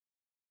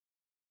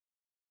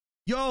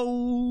Yo,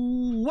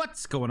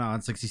 what's going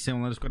on?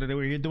 67 Let us go today.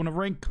 We're here doing a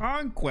rank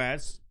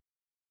conquest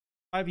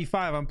 5v5.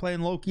 I'm playing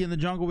Loki in the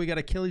jungle. We got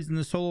Achilles in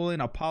the solo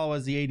lane, Apollo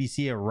as the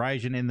ADC, a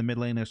Ryzen in the mid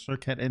lane, a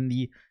Circuit in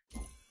the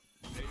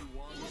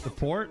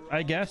support,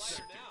 I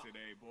guess.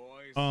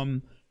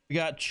 We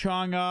got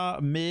Chang'e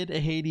mid,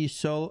 Hades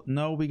solo.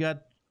 No, we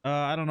got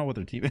I don't know what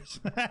their team is.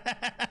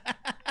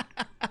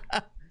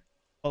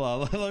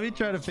 Hold on, let me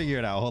try to figure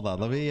it out. Hold on,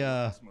 let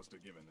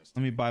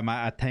me buy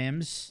my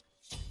items.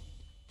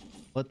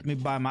 Let me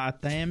buy my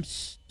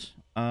items.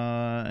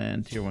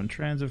 And tier 1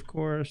 trans, of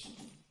course.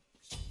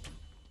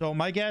 So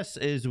my guess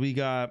is we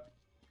got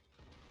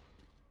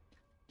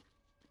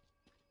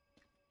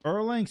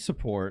Erlang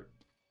support.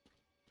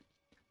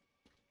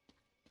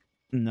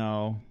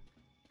 No.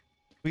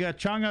 We got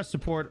Chang'e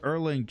support,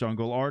 Erlang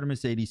jungle,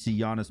 Artemis ADC,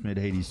 Giannis mid,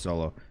 Hades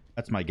solo.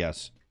 That's my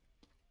guess.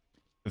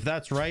 If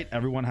that's right,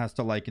 everyone has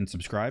to like and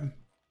subscribe.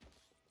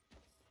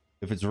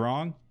 If it's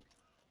wrong,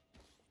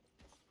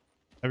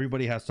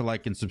 everybody has to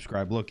like and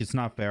subscribe. Look, it's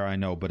not fair, I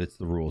know, but it's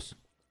the rules.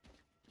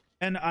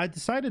 And I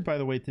decided, by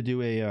the way, to do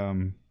a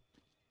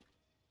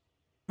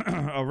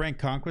a ranked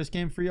conquest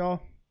game for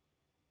y'all,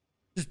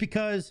 just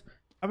because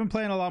I've been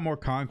playing a lot more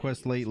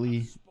conquest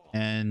lately,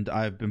 and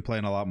I've been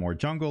playing a lot more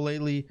jungle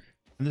lately,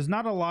 and there's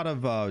not a lot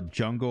of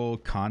jungle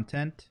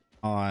content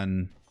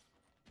on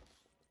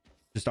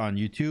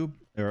YouTube,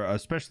 or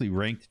especially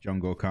ranked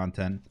jungle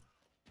content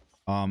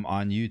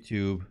on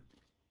YouTube.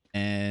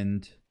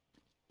 And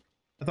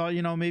I thought,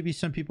 you know, maybe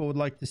some people would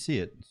like to see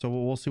it, so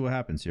we'll see what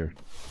happens here.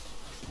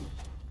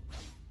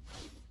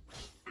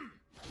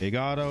 Big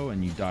auto,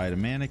 and you die to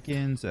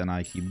mannequins, and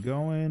I keep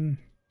going.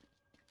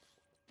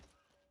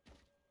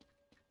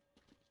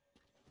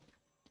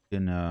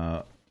 Then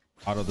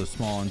auto the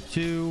small one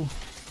too.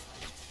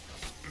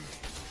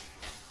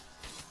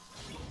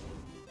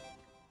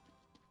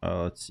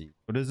 Let's see.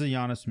 What is a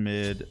Giannis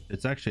mid?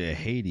 It's actually a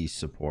Hades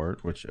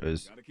support, which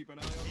is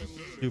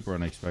super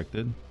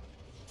unexpected.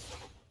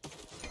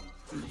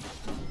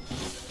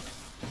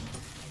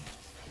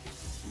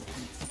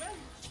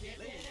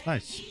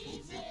 Nice.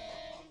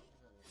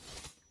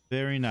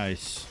 Very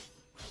nice.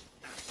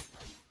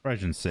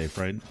 Ryzen's safe,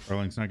 right?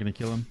 Erlang's not gonna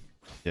kill him.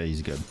 Yeah,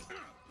 he's good.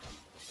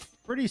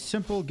 Pretty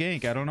simple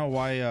gank. I don't know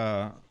why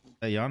that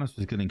Giannis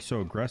was getting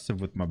so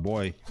aggressive with my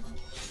boy,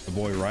 the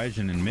boy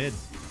Ryzen in mid.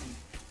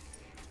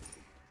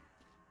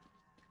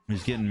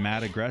 He's getting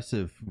mad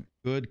aggressive.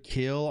 Good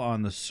kill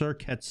on the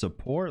Circuit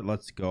support.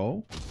 Let's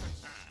go.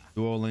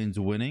 Duo lane's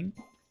winning.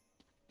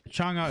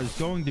 Chang'e is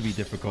going to be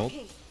difficult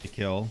to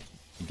kill.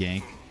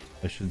 Gank,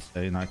 I should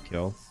say, not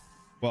kill.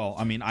 Well,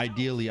 I mean,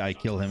 ideally I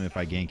kill him if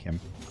I gank him.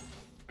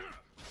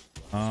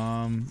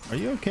 Are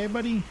you okay,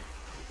 buddy?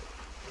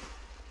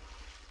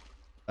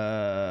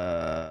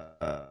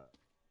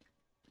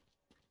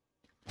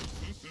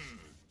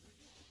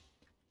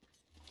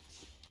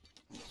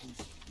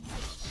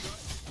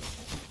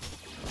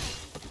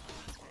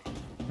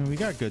 We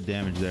got good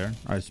damage there,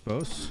 I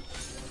suppose.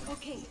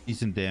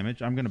 Decent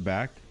damage. I'm gonna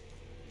back.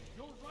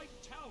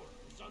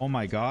 Oh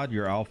my god,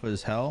 your alpha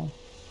is hell.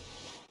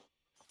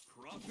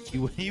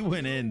 He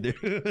went in,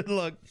 dude.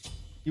 Look,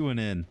 he went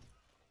in.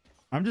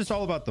 I'm just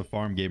all about the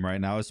farm game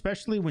right now,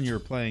 especially when you're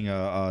playing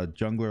a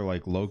jungler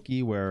like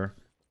Loki, where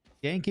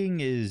ganking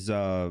is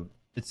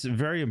it's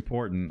very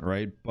important,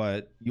 right?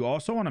 But you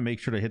also want to make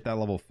sure to hit that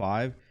level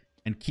 5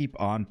 and keep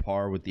on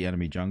par with the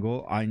enemy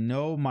jungle. I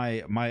know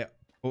my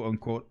quote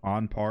unquote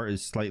on par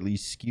is slightly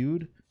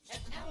skewed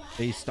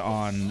based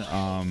on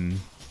the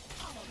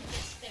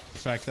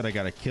fact that I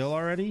got a kill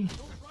already,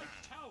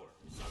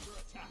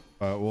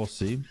 but we'll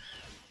see.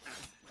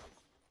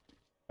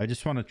 I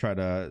just want to try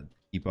to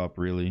keep up,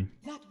 really.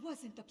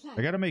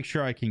 I gotta make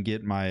sure I can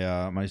get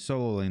my my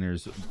solo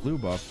laner's blue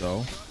buff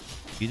though.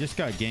 He just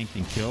got ganked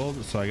and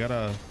killed, so I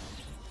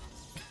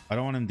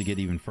don't want him to get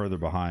even further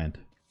behind.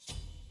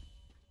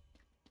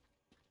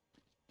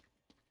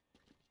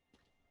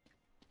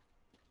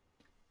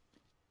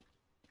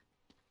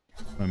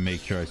 I'm gonna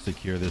make sure I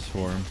secure this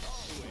for him.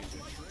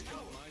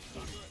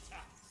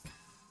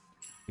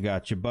 I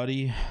got you,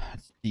 buddy.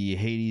 Let's see,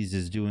 Hades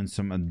is doing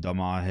some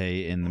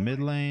Damahe in the mid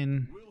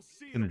lane.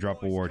 Gonna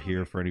drop a ward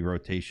here for any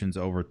rotations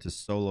over to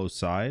solo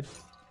side.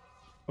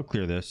 I'll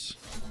clear this.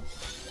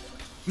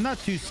 I'm not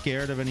too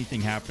scared of anything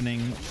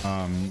happening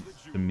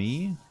to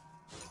me,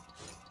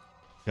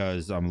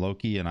 because I'm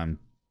Loki and I'm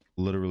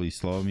literally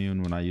slow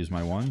immune when I use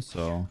my one.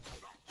 So,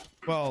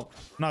 well,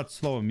 not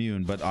slow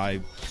immune, but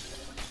I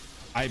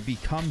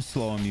become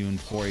slow immune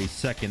for a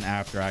second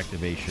after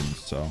activation.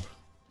 So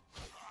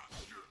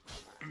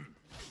can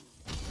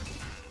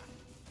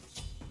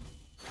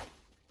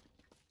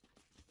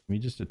we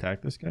just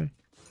attack this guy?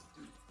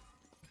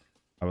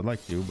 I would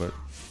like to, but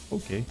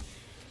okay.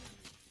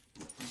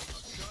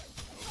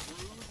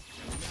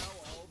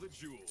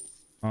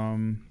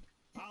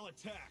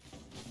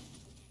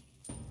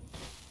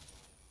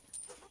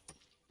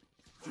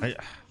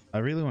 I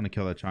really want to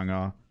kill that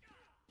Chang'e.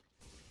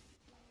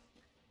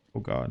 Oh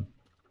god.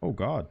 Oh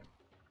god.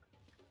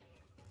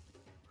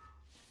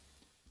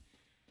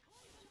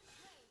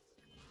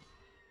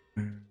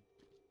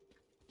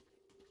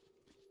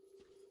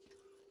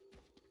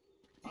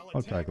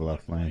 I'll attack the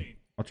left lane.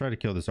 I'll try to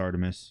kill this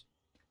Artemis.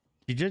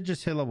 She did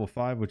just hit level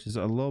 5, which is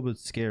a little bit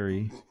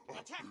scary.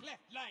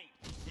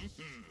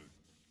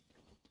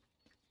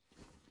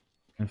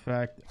 In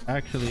fact,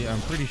 actually, I'm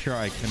pretty sure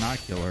I cannot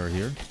kill her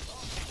here.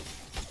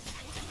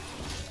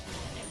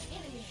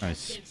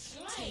 Nice.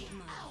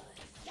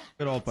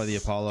 Good ult by the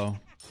Apollo.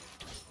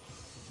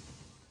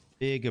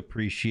 Big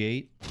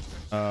appreciate.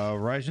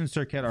 Ryzen and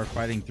Circuit are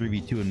fighting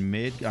 3v2 in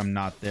mid. I'm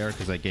not there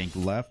because I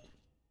ganked left.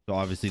 So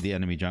obviously the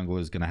enemy jungle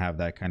is going to have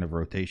that kind of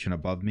rotation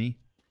above me.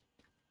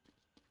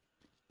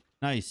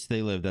 Nice.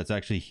 They live. That's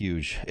actually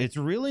huge. It's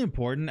really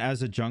important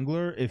as a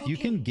jungler. If you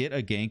can get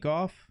a gank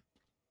off,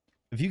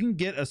 if you can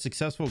get a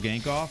successful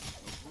gank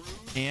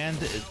off and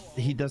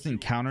he doesn't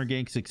counter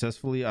gank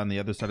successfully on the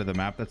other side of the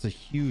map, that's a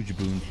huge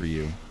boon for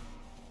you.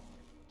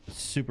 It's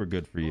super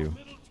good for you.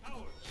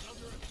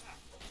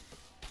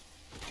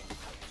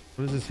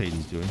 What is this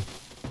Hades doing?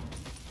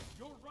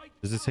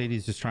 Is this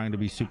Hades just trying to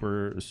be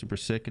super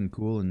sick and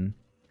cool and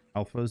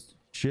alphas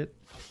shit?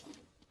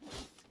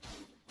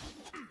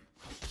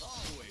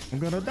 I'm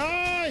gonna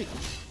die!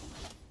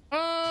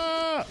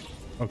 Ah!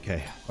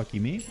 Okay, lucky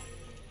me.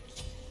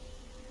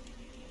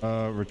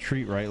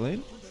 Retreat right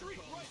lane.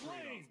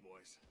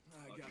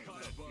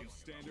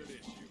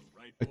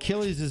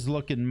 Achilles is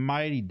looking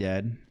mighty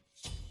dead.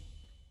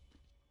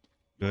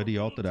 Good, he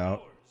ulted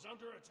out.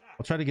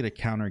 I'll try to get a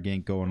counter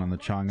gank going on the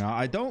Chang'e.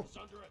 I don't.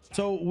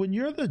 So when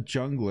you're the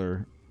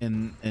jungler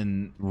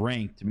in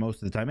ranked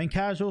most of the time, in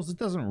casuals it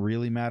doesn't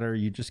really matter.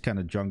 You just kind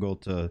of jungle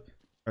to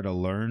try to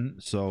learn.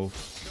 So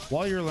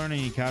while you're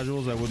learning in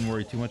casuals, I wouldn't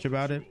worry too much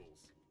about it.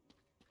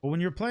 But when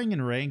you're playing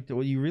in ranked,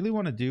 what you really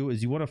want to do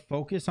is you want to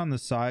focus on the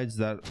sides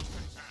that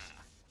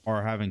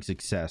are having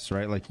success,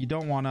 right? Like you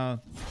don't want to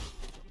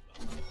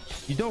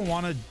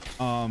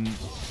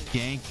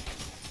gank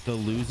the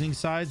losing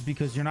sides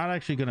because you're not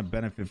actually going to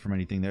benefit from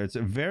anything there. It's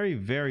very,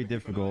 very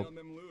difficult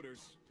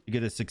to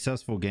get a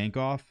successful gank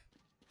off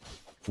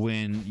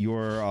when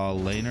your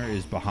laner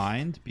is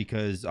behind,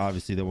 because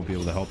obviously they won't be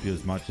able to help you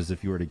as much as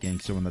if you were to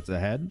gank someone that's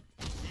ahead.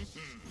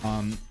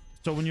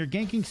 So when you're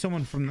ganking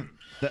someone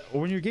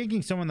when you're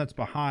ganking someone that's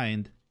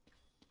behind,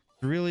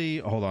 really,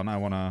 hold on, I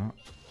want to.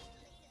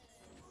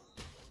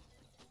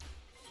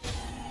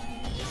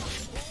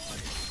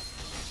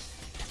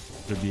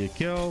 There'd be a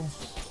kill.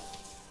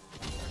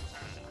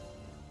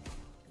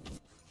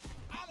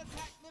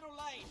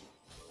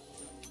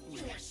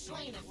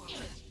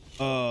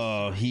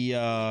 Oh, he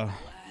ran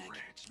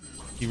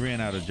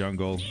out of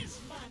jungle.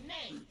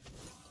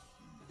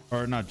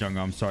 Or not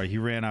jungle, I'm sorry. He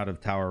ran out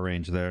of tower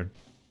range there.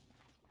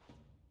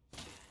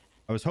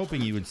 I was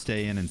hoping he would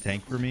stay in and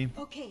tank for me.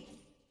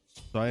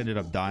 So I ended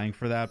up dying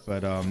for that.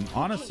 But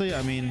honestly,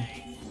 I mean,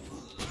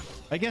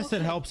 I guess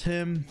it helps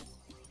him.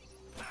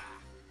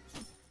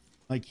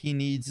 Like he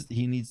needs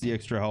the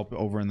extra help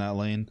over in that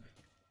lane.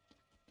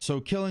 So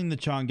killing the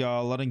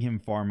Chang'e, letting him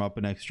farm up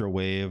an extra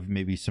wave,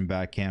 maybe some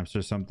back camps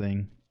or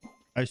something.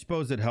 I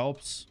suppose it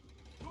helps.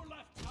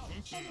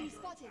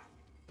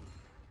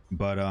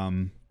 But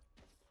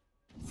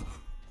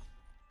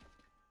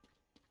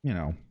you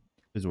know,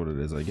 is what it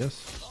is, I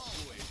guess.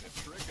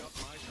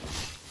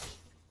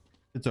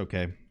 It's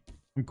okay.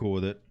 I'm cool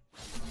with it.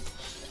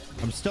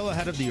 I'm still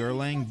ahead of the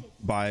Erlang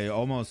by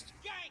almost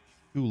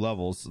 2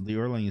 levels. The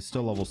Erlang is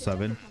still level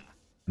 7.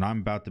 And I'm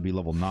about to be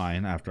level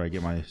 9 after I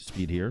get my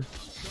speed here.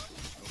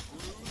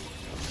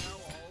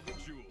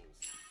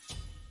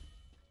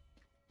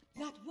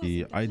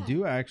 I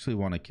do actually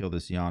want to kill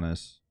this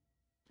Giannis.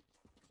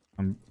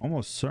 I'm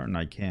almost certain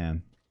I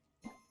can.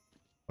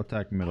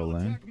 Attack middle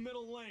lane.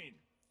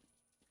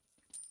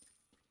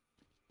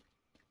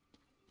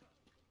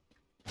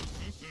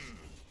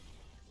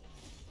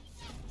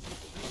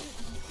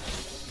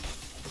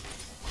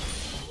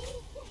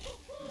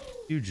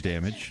 Huge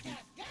damage.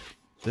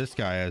 This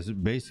guy has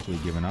basically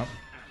given up.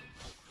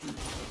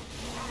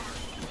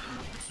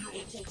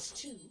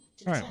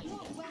 All right.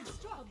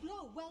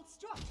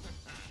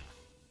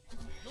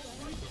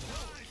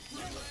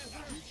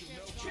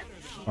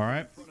 All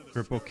right.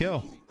 Triple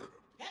kill.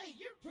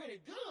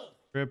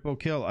 Triple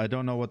kill. I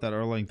don't know what that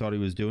Erlang thought he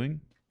was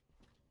doing,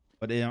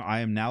 but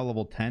I am now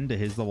level 10 to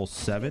his level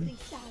 7.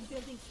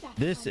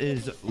 This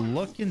is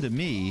looking to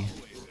me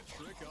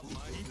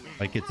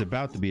like it's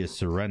about to be a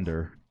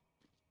surrender.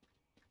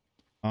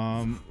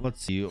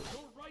 Let's see.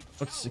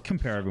 Let's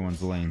compare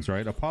everyone's lanes,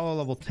 right? Apollo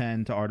level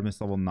 10 to Artemis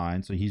level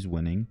 9, so he's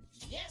winning.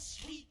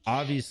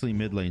 Obviously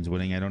mid lane's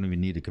winning. I don't even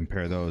need to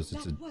compare those.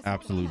 It's an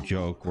absolute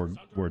joke.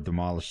 We're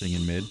demolishing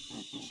in mid.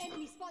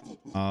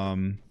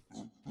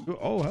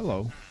 Oh,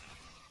 hello.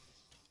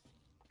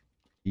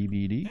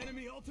 EBD.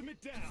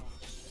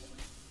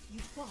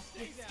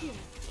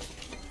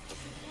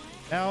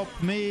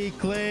 Help me,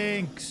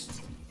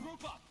 Clinks.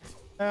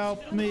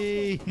 Help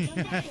me.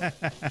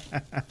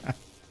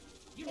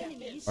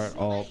 All right,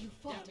 alt.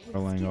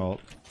 Rolling alt.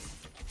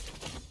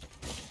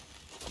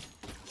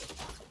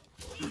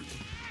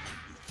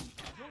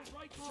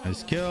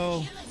 Nice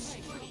kill.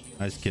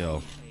 Nice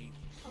kill.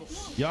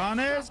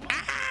 Giannis.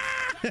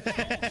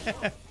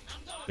 Ah!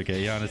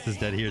 Okay, Giannis is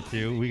dead here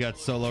too. We got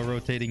Solo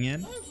rotating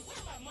in.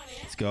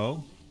 Let's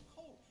go.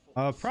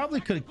 Probably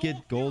could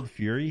get Gold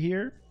Fury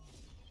here.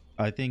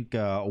 I think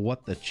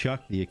what the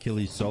chuck, the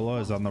Achilles Solo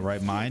is on the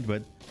right mind,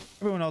 but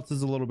everyone else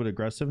is a little bit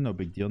aggressive. No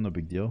big deal, no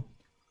big deal.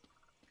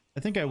 I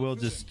think I will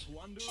just...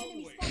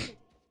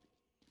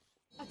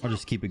 I'll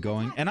just keep it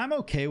going. And I'm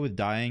okay with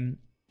dying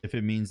if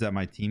it means that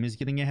my team is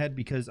getting ahead,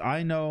 because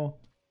I know,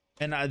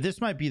 and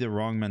this might be the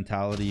wrong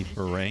mentality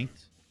for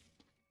ranked,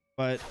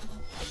 but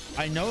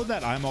I know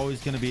that I'm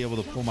always going to be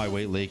able to pull my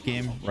weight late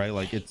game, right?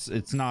 Like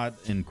it's not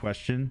in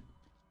question.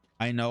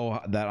 I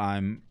know that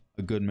I'm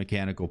a good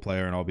mechanical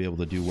player and I'll be able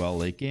to do well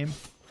late game.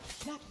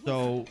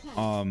 So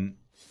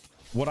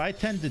what I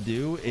tend to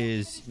do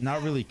is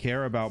not really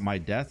care about my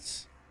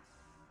deaths,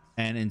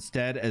 and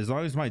instead, as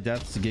long as my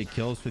deaths get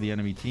kills for the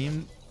enemy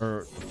team,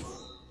 or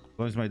as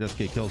long as my deaths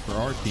get kills for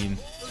our team,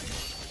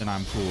 then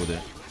I'm cool with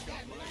it.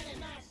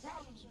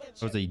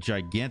 That was a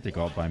gigantic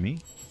ult by me.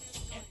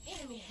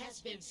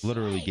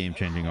 Literally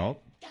game-changing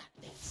ult.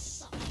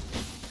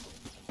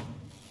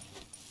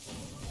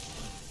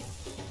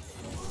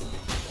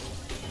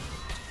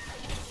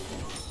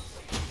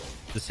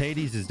 This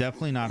Hades is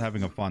definitely not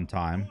having a fun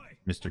time,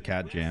 Mr.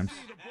 Cat Jams.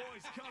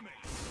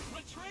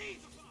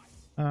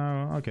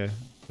 Oh, okay.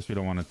 Guess we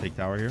don't want to take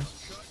tower here.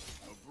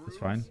 That's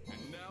fine.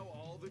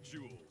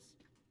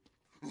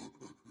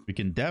 We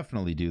can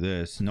definitely do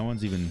this. No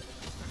one's even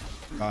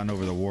gotten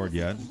over the ward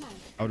yet.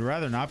 I would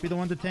rather not be the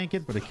one to tank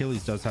it, but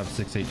Achilles does have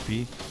 6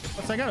 HP.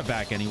 Plus, I got it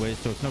back anyway,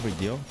 so it's no big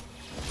deal.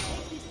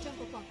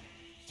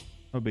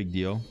 No big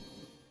deal.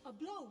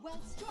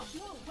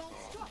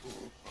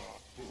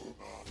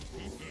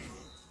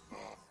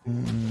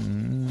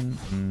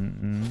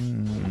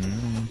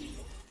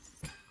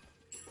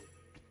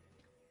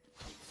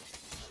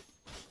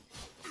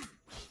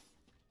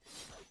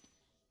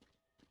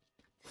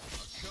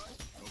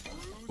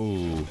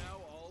 Ooh.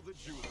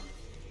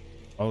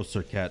 Oh,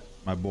 Sir Cat,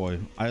 my boy.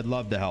 I'd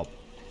love to help.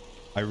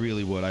 I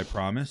really would, I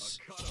promise.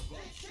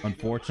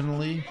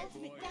 Unfortunately,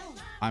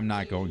 I'm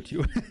not going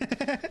to.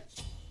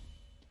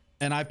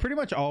 And I pretty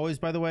much always,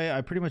 by the way, I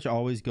pretty much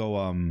always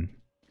go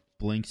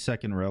blink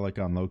second relic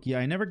on Loki.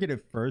 I never get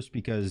it first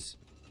because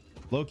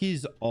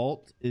Loki's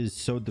ult is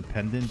so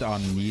dependent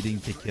on needing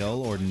to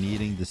kill or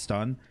needing to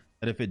stun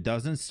that if it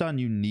doesn't stun,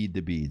 you need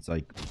the beads.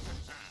 Like,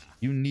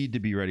 you need to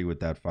be ready with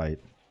that fight.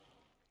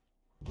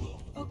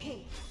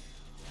 Okay.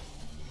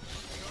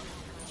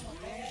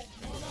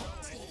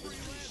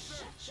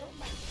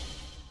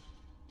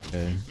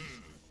 Okay.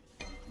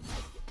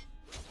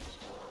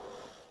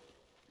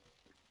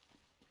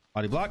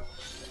 Body block.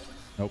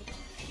 Nope.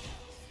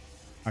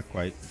 Not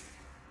quite.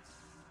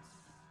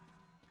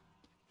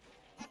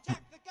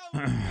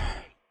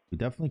 We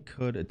definitely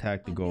could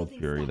attack the Gold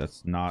Fury.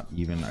 That's not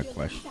even a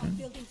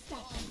question.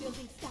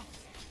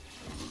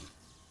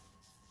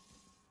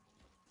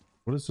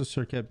 What is the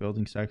Circuit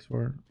building stacks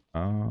for?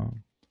 Follow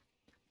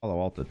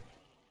ulted.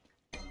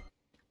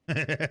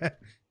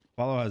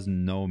 Follow has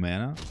no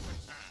mana.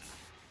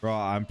 Bro,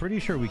 I'm pretty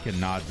sure we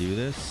cannot do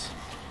this.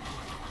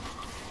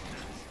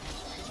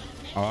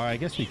 Oh, I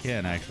guess we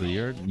can actually.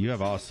 You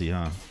have Aussie,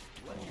 huh?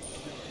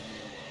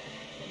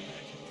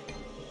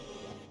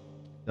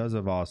 Does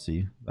have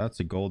Aussie.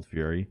 That's a Gold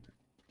Fury.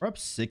 We're up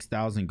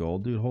 6,000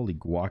 gold, dude. Holy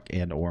guac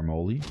and or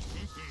moly.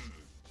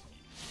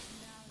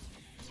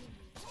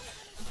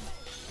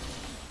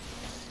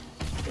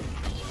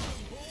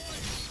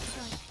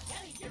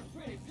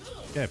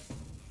 Okay.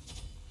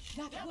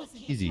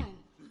 Easy.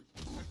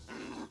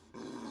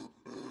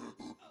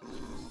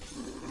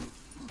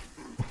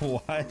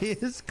 Why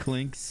is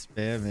Clink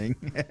spamming?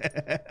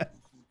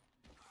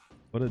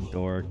 What a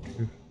dork.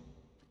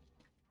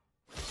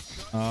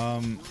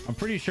 I'm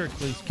pretty sure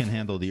Clink can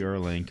handle the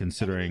Erlang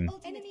considering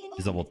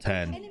he's level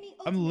 10.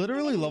 I'm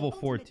literally level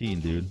 14,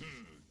 dude.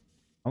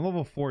 I'm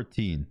level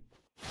 14.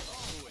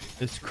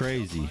 It's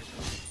crazy.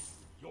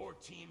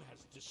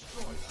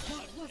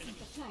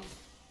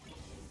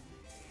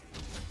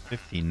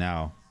 15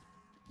 now.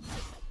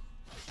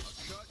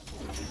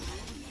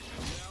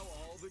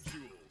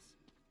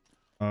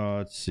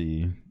 Let's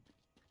see.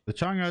 The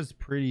Chang'e is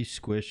pretty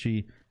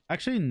squishy.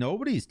 Actually,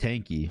 nobody's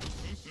tanky.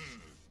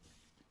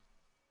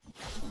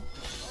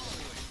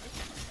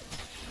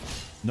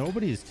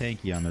 Nobody is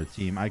tanky on their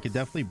team. I could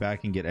definitely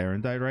back and get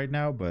Erendite right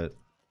now, but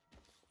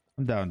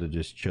I'm down to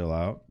just chill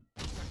out.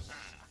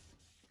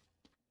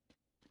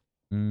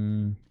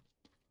 Erlang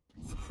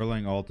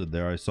ulted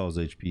there. I saw his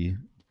HP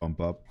bump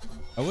up.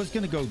 I was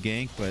gonna go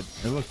gank, but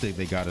it looks like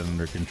they got it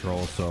under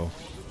control, so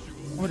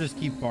I'm gonna just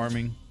keep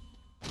farming.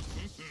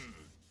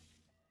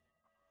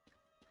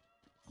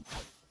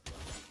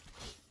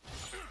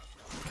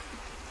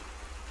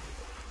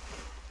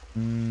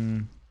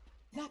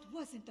 That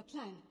wasn't the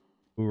plan.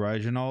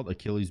 Raijin ult,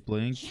 Achilles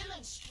blink.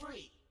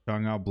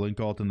 Chang'e blink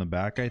ult in the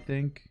back, I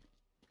think.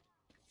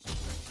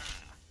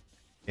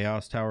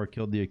 Chaos Tower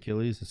killed the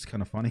Achilles. It's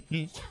kind of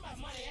funny.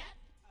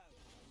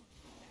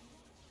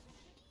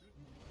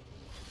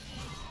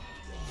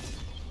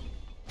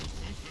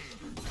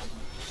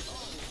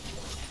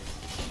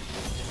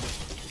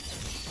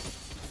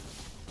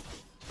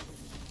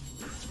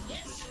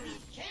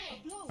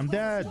 I'm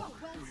dead.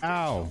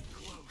 Ow.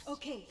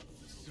 Okay.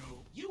 So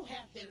you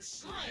have been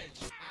slain.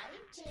 I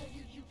didn't tell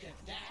you you could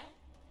die.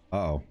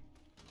 Uh-oh.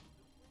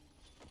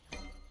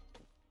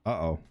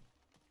 Uh-oh.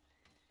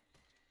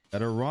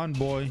 Better run,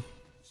 boy.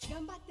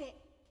 Ganbatte.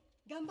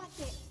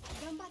 Ganbatte.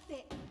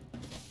 Ganbatte.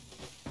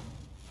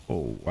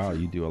 Oh, wow.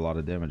 You do a lot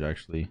of damage,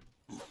 actually.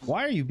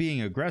 Why are you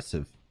being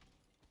aggressive?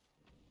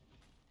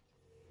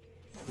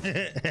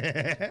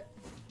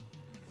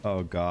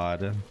 Oh,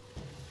 God.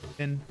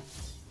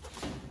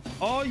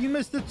 Oh, you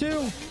missed it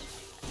too.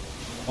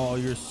 Oh,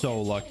 you're so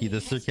lucky.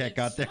 The Circuit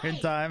got there in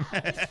time.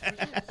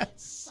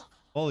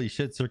 Holy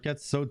shit,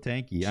 Circuit's so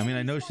tanky. I mean,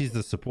 I know she's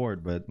the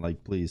support, but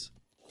like, please.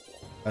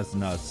 That's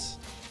nuts.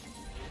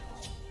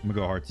 I'm gonna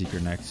go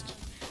Heartseeker next.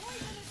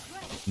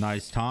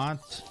 Nice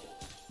taunt.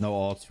 No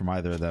ults from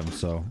either of them,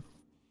 so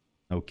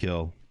no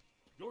kill.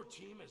 Your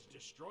team has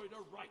destroyed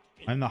a right.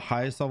 I'm the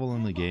highest level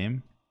in the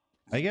game.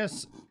 I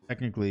guess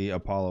technically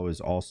Apollo is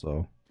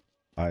also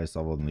highest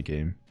level in the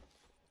game.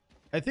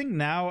 I think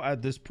now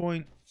at this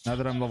point, now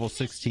that I'm level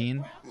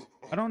 16,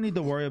 I don't need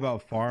to worry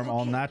about farm.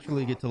 I'll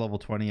naturally get to level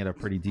 20 at a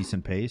pretty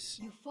decent pace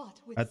You fought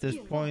with at this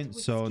skill, point. not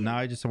with So skill. now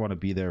I just want to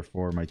be there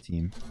for my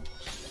team.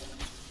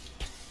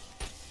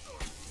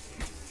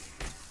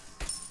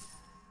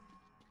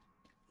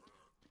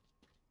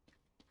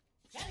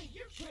 Hey,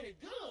 you're pretty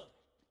good.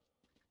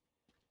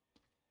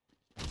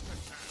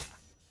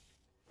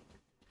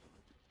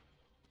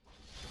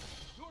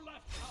 Your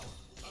left tower.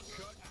 A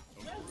cut.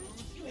 A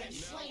bruise. You have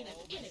slain an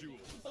enemy.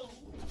 Fool.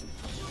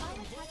 Our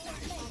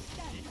attackers may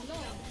stand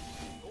alone.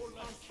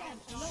 I stand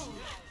alone.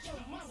 Your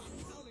mama.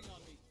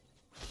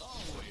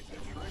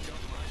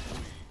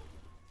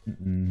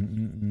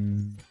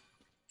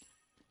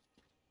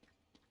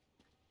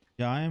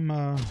 Yeah, I'm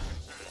Attack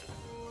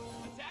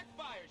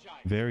fire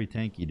giant. very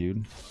tanky,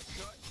 dude.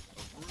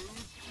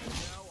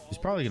 He's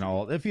probably gonna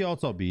ult. If he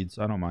ults, I'll beads.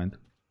 I don't mind.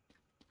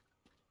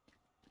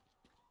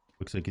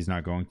 Looks like he's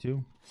not going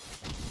to,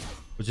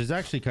 which is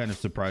actually kind of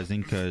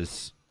surprising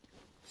because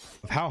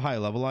of how high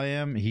level I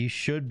am. He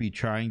should be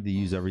trying to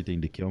use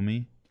everything to kill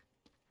me,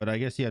 but I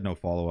guess he had no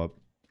follow-up,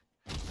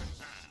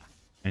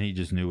 and he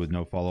just knew with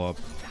no follow-up.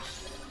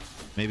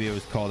 Maybe it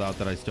was called out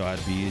that I still had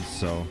beads,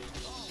 so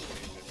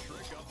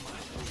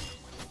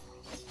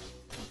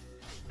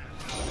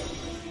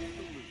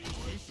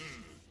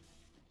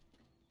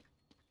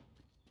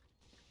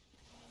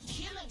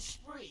Killing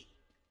spree.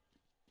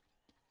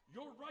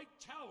 Your right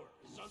tower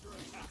is under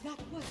attack. That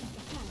wasn't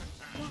the plan.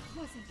 That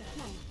wasn't the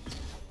plan.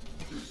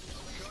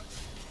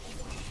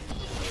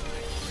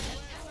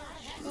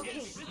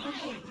 Okay.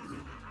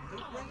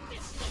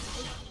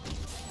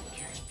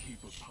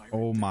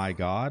 oh my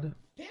god,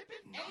 Pippin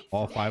ain't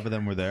all 5 of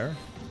them were there.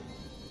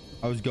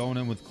 I was going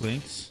in with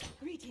Clinks.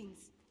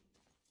 Greetings.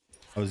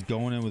 And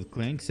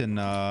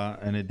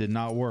it did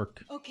not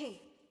work.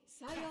 Okay.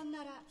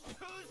 Sayonara.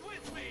 Who's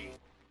with me?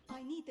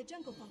 I need the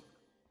jungle book.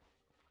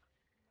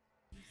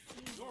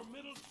 Your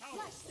middle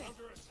tower is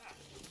under attack.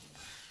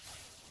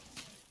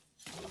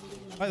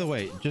 By the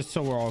way, just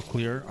so we're all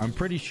clear, I'm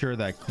pretty sure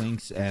that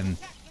Clinks and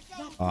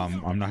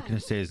I'm not going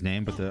to say his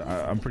name, but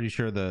I'm pretty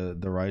sure the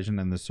Ryzen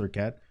and the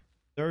Circuit,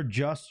 they're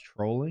just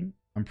trolling.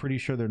 I'm pretty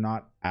sure they're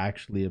not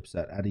actually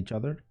upset at each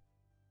other.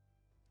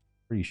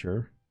 Pretty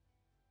sure.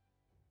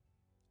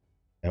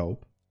 I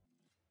hope.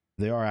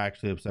 They are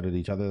actually upset at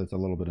each other. That's a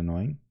little bit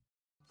annoying,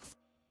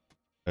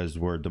 because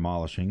we're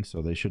demolishing,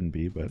 so they shouldn't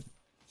be, but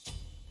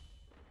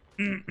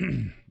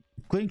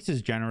Clinks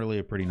is generally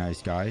a pretty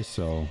nice guy,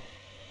 so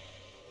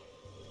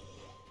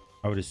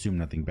I would assume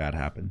nothing bad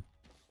happened.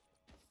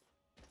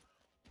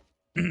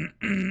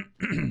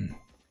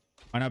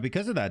 I know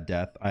because of that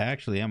death, I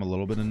actually am a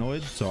little bit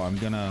annoyed, so I'm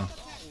gonna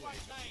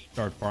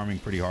start farming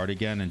pretty hard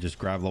again and just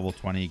grab level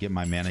 20, get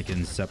my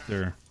mannequin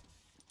scepter,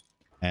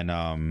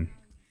 and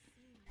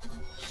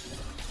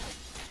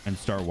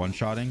start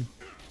one-shotting.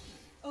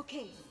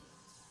 Okay.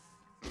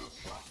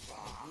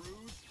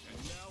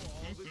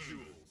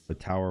 The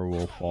tower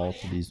will fall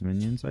to these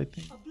minions, I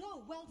think. A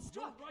blow well Your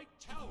struck. right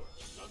tower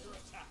is under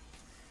attack.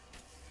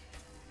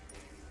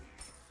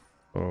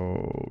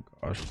 Oh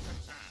gosh.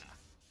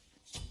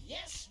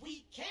 Yes,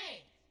 we can.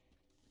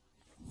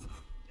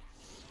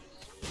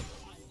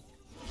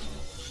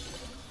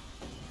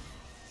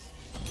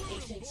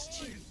 It takes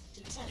 2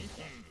 to tango.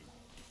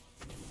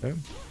 Okay.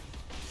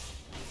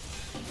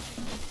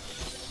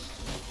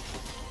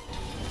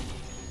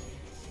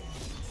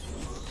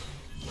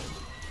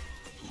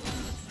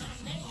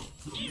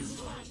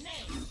 Is my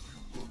name.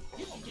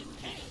 You won't get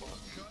paid.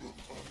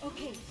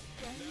 Okay.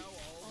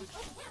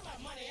 Where my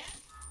money at?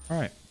 All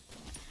right.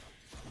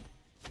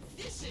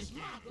 This is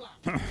my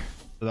block.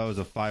 So that was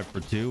a 5 for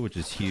 2, which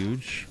is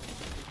huge.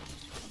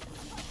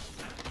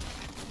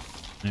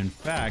 In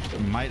fact,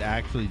 it might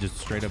actually just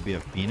straight up be a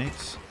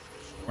Phoenix.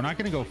 We're not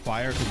going to go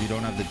fire because we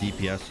don't have the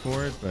DPS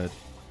for it, but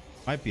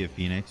might be a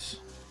Phoenix.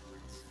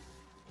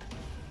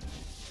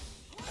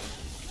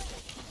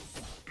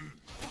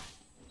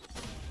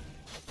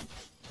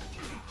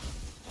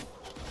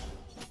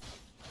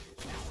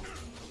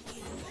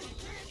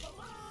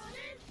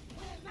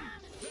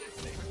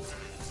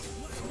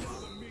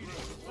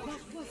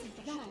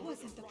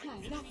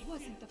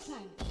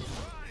 plan.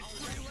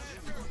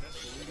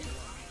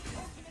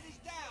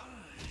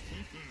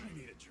 I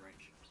need a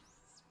drink.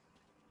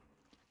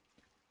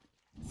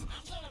 I'm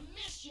gonna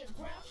miss you,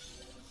 bro.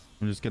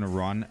 I'm just gonna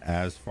run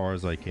as far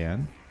as I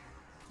can.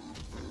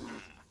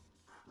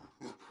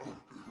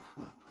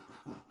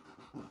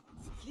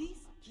 Please,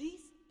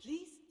 please,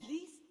 please,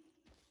 please.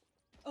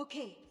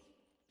 Okay.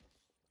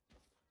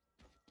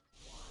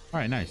 All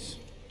right, nice.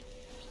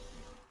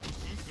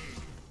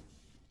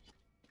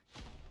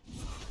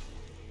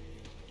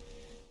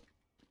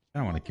 I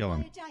don't want to kill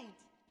him. Giant.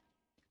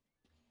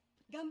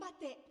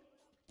 Gambatte.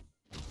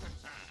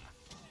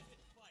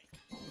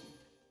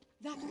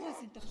 That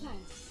wasn't the plan.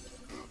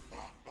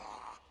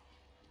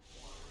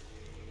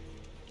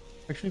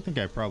 I actually think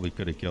I probably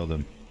could have killed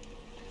him.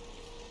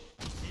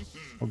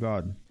 Oh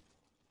god.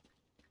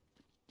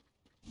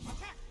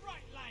 Attack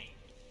right lane.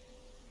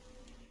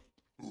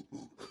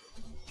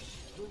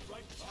 Your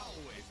right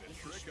tower is a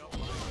trick up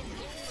my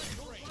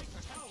Your right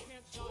tower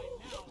can't die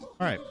now.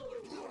 All right.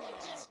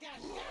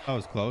 That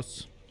was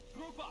close.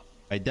 Group up.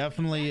 I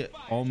definitely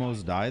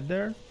almost died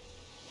there.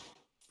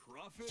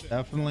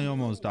 Definitely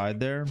almost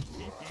died there.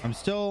 I'm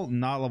still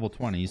not level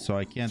 20, so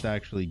I can't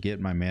actually get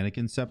my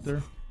mannequin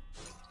scepter.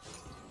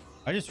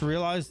 I just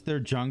realized their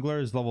jungler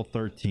is level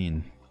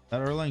 13. That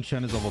Erlang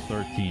Shen is level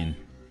 13.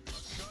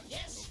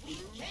 Yes, we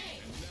can.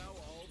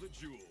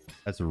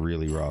 That's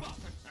really rough.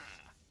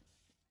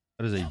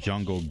 That is a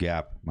jungle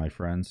gap, my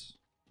friends.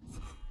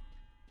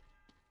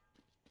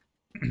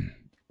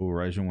 Oh,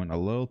 Raijin went a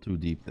little too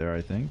deep there,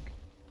 I think.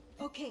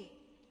 Okay.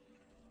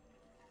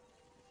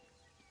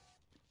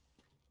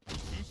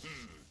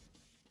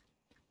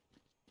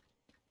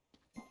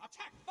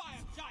 Attack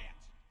fire giant.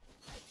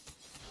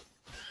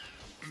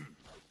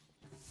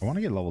 I want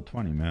to get level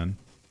 20, man.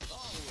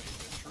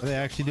 Are they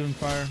actually doing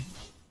fire?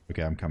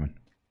 Okay, I'm coming.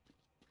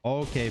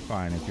 Okay,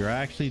 fine. If you're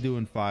actually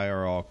doing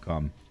fire, I'll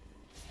come.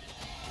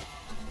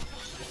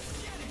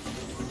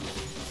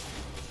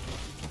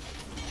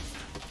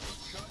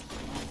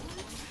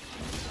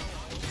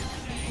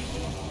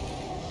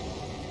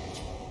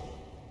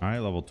 All right,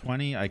 level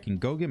 20. I can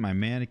go get my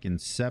mannequin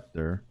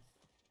scepter.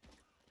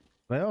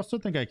 But I also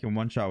think I can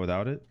one-shot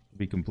without it, to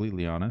be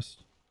completely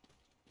honest.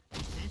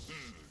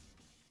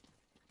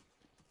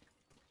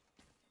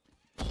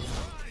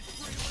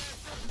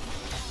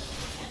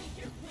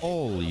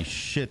 Holy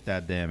shit,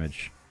 that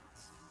damage.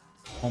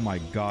 Oh my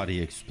god,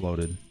 he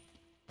exploded.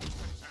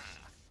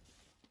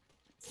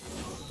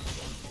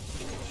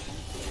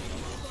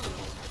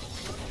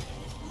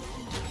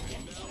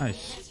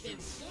 Nice.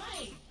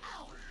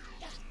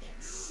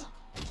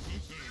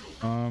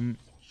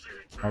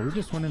 Are we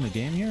just winning the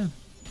game here?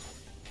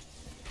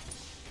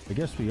 I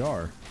guess we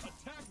are.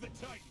 Attack the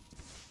Titan.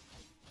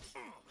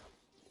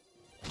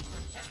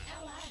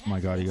 Oh my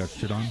god, he got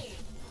shit on.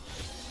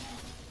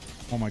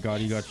 Oh my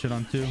god, he got shit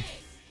on too.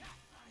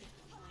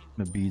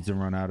 The beads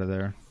and run out of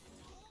there.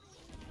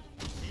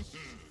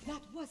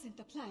 That wasn't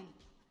the plan.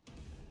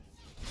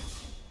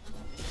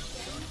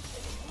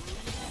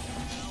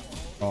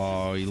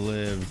 Oh, he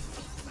lived.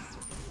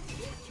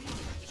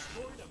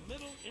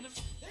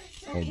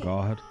 Oh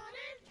god.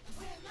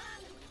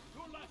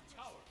 Your left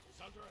tower is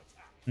under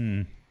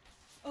attack.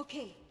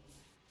 Okay.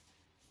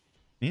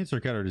 Me and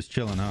Circuit are just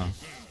chilling, huh?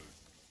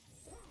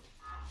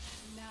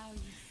 Now you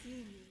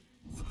see me.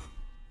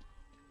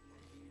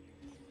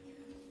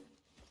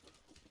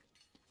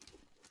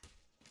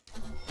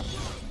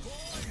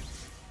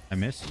 I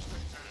missed.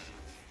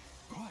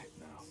 Quiet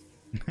now.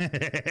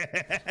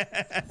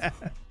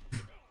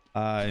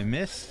 I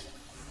missed.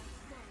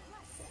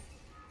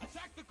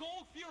 Attack the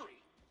gold fury.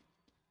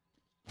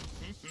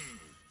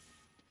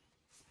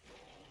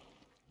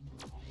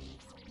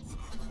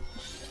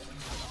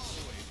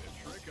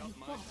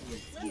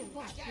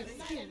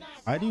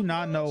 I do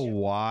not know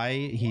why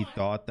he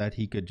thought that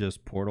he could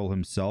just portal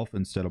himself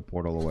instead of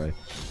portal away.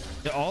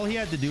 All he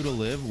had to do to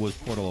live was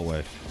portal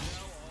away.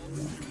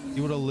 He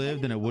would have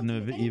lived and it wouldn't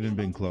have even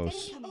been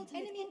close.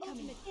 Enemy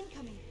incoming.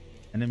 Incoming.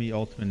 Enemy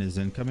ultimate is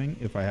incoming,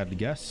 if I had to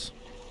guess.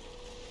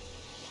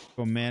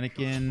 Go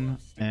mannequin,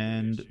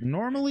 and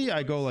normally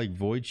I go like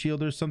void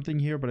shield or something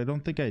here, but I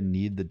don't think I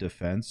need the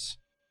defense.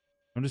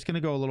 I'm just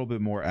gonna go a little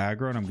bit more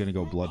aggro, and I'm gonna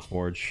go blood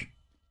forge.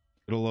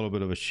 Get a little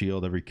bit of a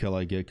shield every kill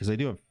I get, because I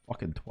do have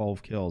fucking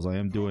 12 kills. I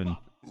am doing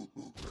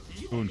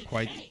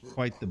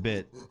quite the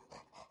bit.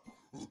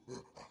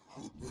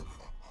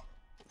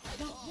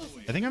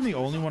 I think I'm the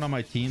only one on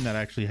my team that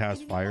actually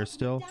has fire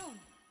still.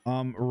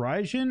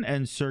 Raijin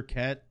and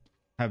Circuit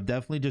have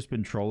definitely just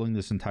been trolling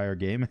this entire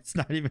game. It's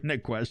not even a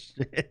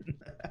question.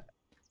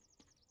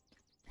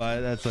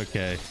 But that's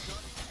okay.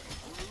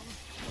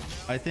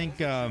 I think,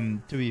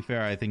 to be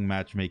fair, I think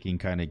matchmaking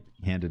kind of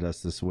handed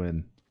us this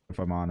win, if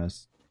I'm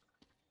honest.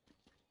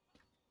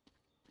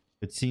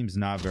 It seems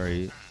not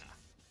very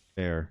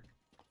fair.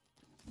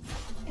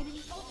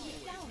 Enemy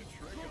ultimate down.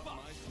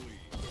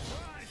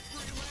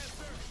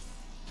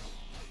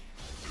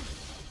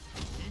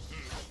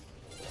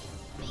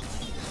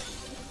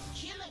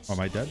 Oh, am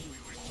I dead?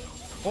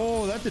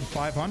 Oh, that did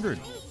 500.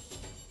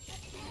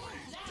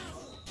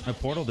 My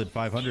portal did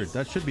 500.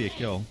 That should be a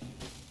kill.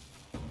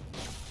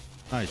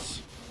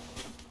 Nice.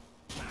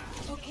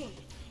 Okay.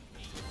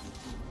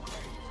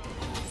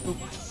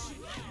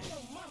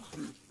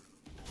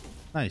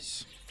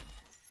 Nice.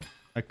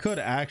 I could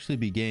actually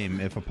be game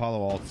if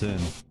Apollo ults in.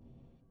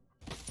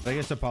 But I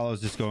guess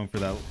Apollo's just going for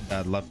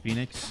that left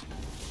Phoenix.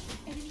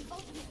 Enemy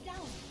ultimate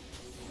down.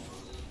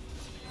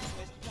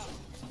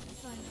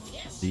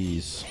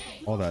 These.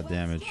 All that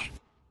damage.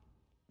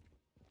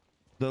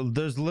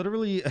 There's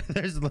literally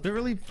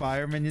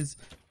fire minions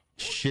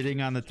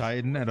shitting on the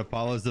Titan and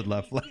Apollo's in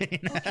left lane. Okay.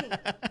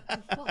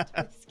 You fought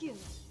with skill.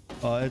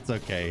 Oh, it's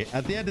okay.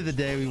 At the end of the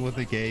day, we won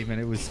the game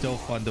and it was still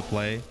fun to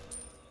play.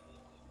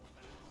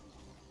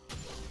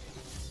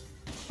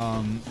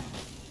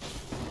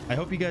 I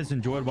hope you guys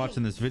enjoyed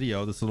watching this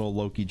video, this little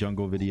Loki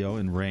jungle video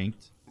in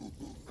ranked.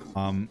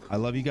 I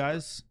love you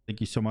guys. Thank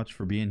you so much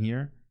for being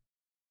here.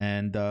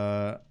 And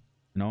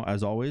you know,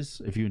 as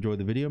always, if you enjoyed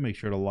the video, make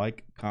sure to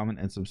like, comment,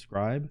 and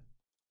subscribe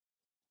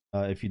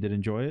if you did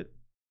enjoy it.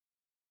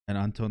 And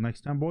until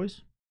next time,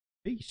 boys,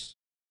 peace.